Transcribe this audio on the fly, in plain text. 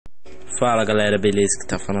Fala galera, beleza? Que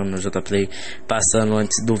tá falando no JPlay, passando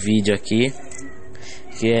antes do vídeo aqui,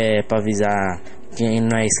 que é pra avisar quem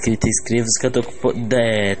não é inscrito, inscreva-se, que eu tô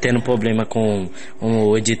tendo problema com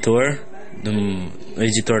o editor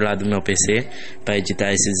lá do meu PC pra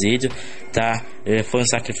editar esses vídeos, tá? Foi um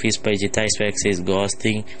sacrifício pra editar, espero que vocês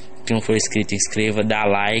gostem. Quem não for inscrito, inscreva, dá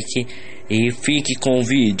like e fique com o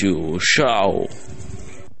vídeo. Tchau!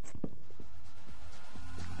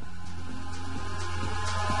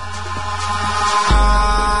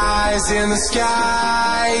 In the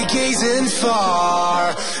sky, gazing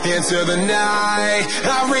far into the night,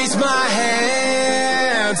 I raise my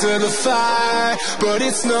hand to the fire, but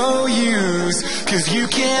it's no use, 'cause you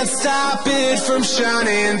can't stop it from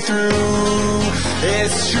shining through.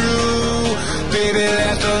 It's true, baby,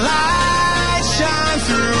 let the light shine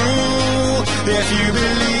through. If you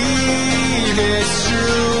believe it's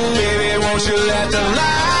true, baby, won't you let the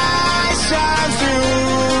light shine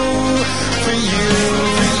through for you.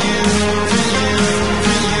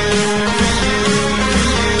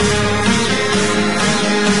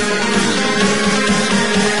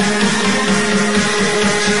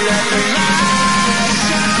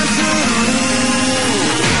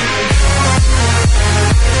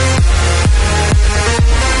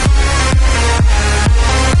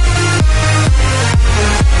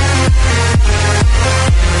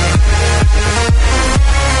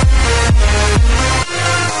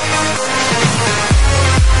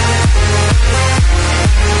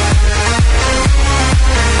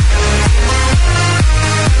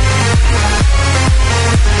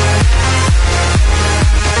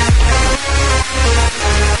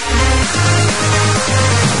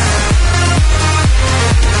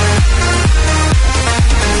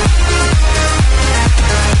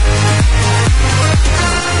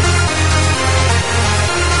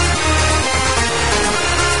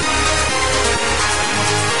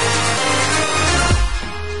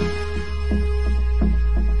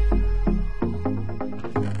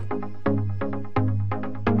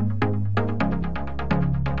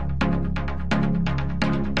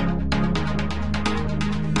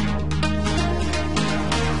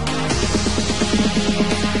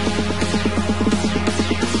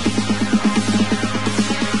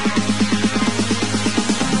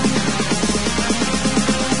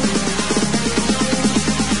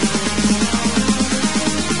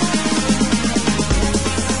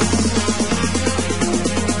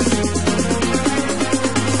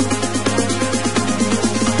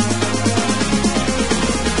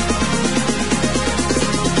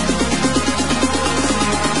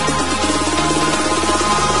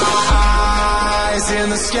 In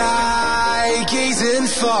the sky, gazing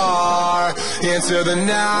far into the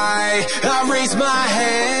night, I raise my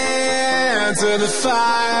hand to the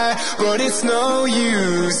fire, but it's no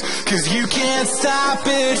use, 'cause you can't stop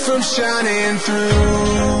it from shining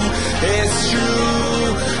through. It's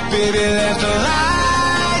true, baby, let the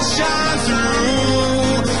light shine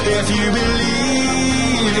through. If you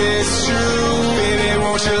believe it's true, baby,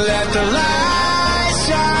 won't you let the light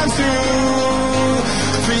shine through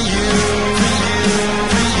for you.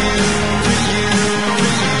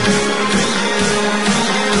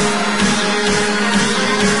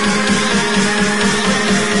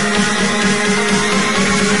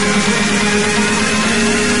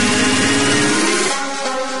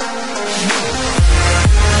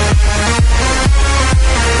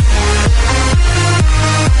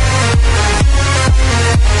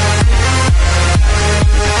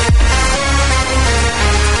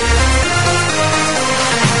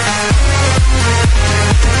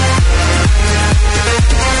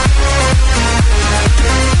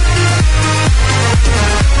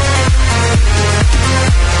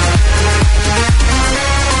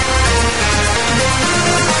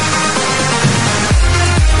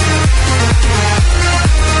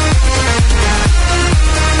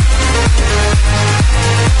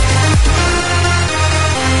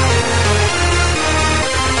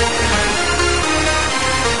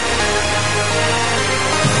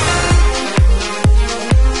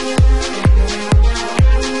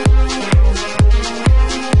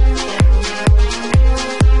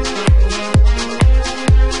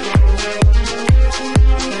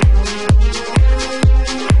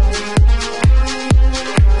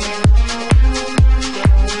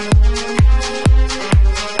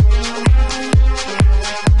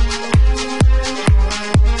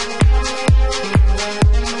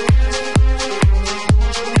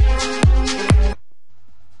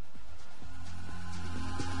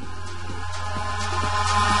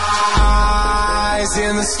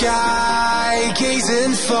 In the sky,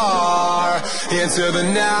 gazing far into the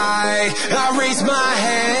night, I raise my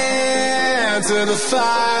hand hand to the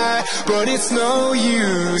fire, but it's no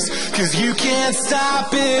use, 'cause you can't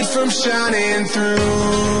stop it from shining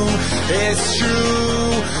through. It's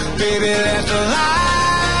true, baby, let the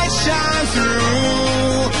light shine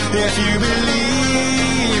through. If you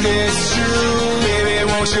believe it's true, baby,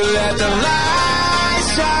 won't you let the light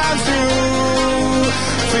shine through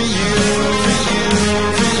for you, for you,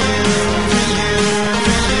 for you, for you,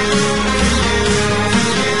 for you,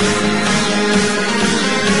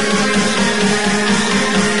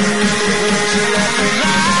 won't you let the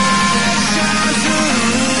light shine through?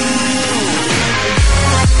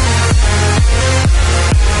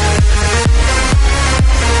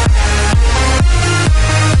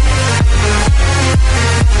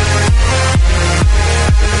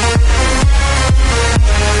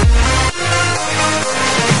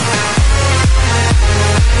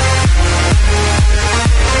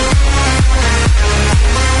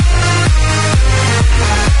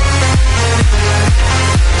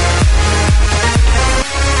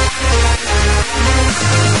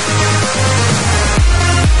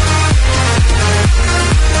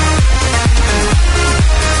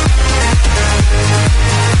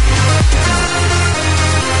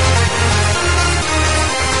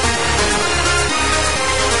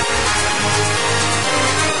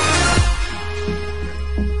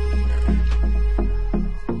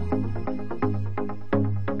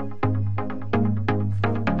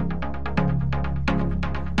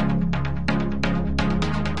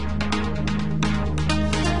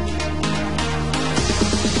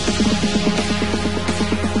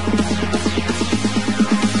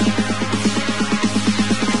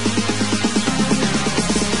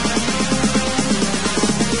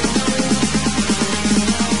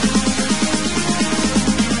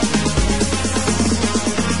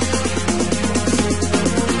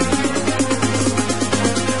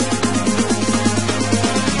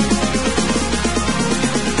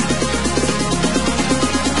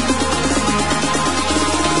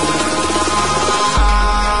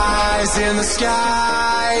 In the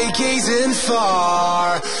sky, gazing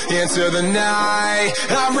far into the night,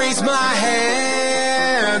 I raise my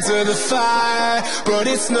hand to the fire, but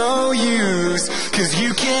it's no use, 'cause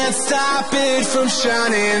you can't stop it from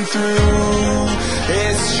shining through.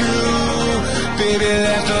 It's true, baby,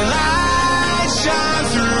 let the light shine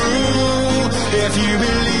through. If you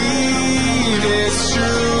believe it's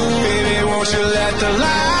true, baby, won't you let the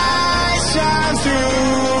light shine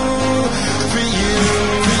through for you.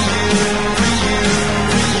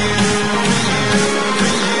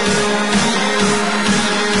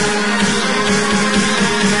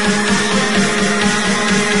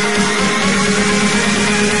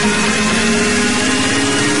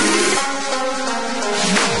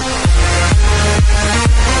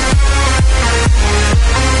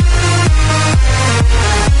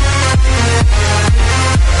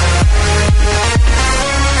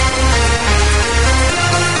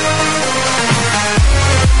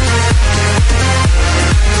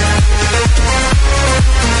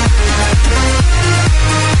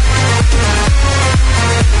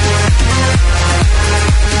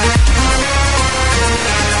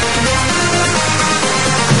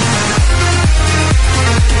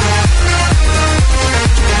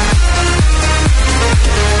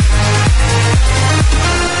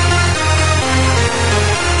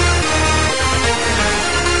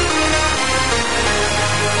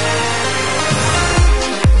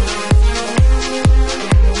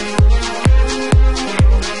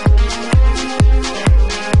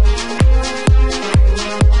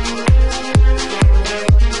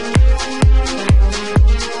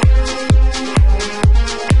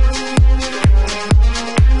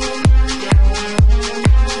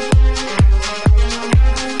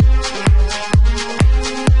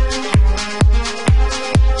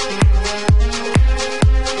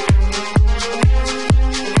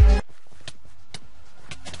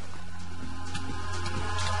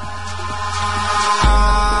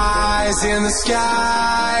 In the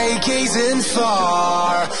sky, gazing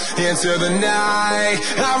far into the night,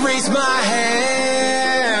 I raise my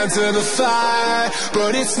hand to the fire,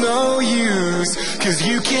 but it's no use, 'cause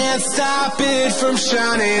you can't stop it from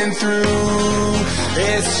shining through.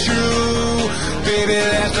 It's true, baby,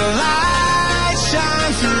 let the light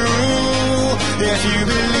shine through. If you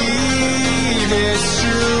believe it's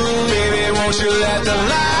true, baby, won't you let the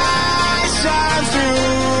light shine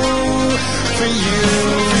through for you,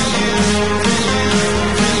 for you,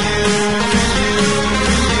 for you, for you, for you,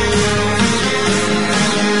 for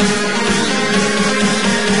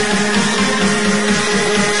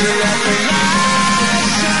you, let the light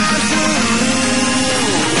shine through.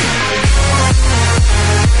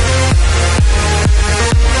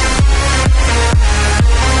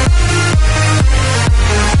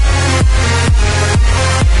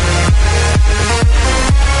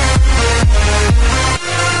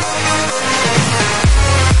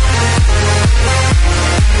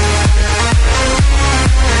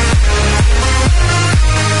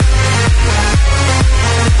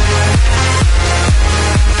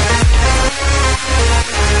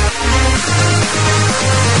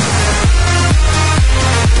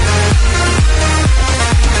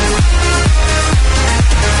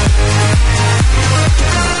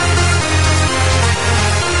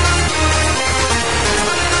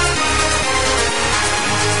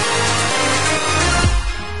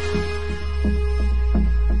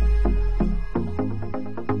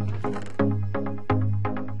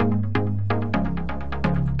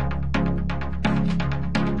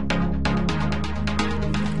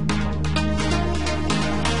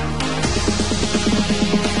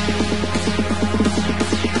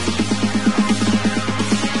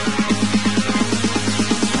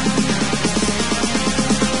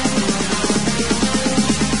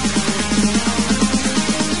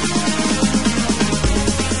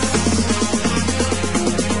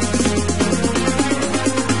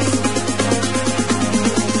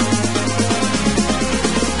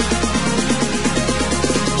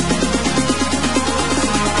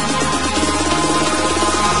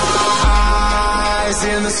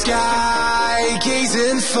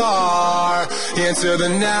 into the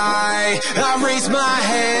night. I raise my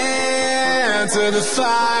hand to the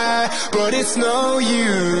fire, but it's no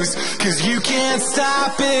use, 'cause you can't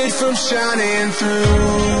stop it from shining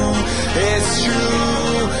through. It's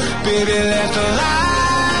true, baby, let the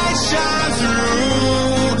light shine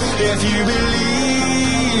through. If you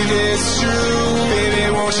believe it's true, baby,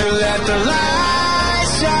 won't you let the light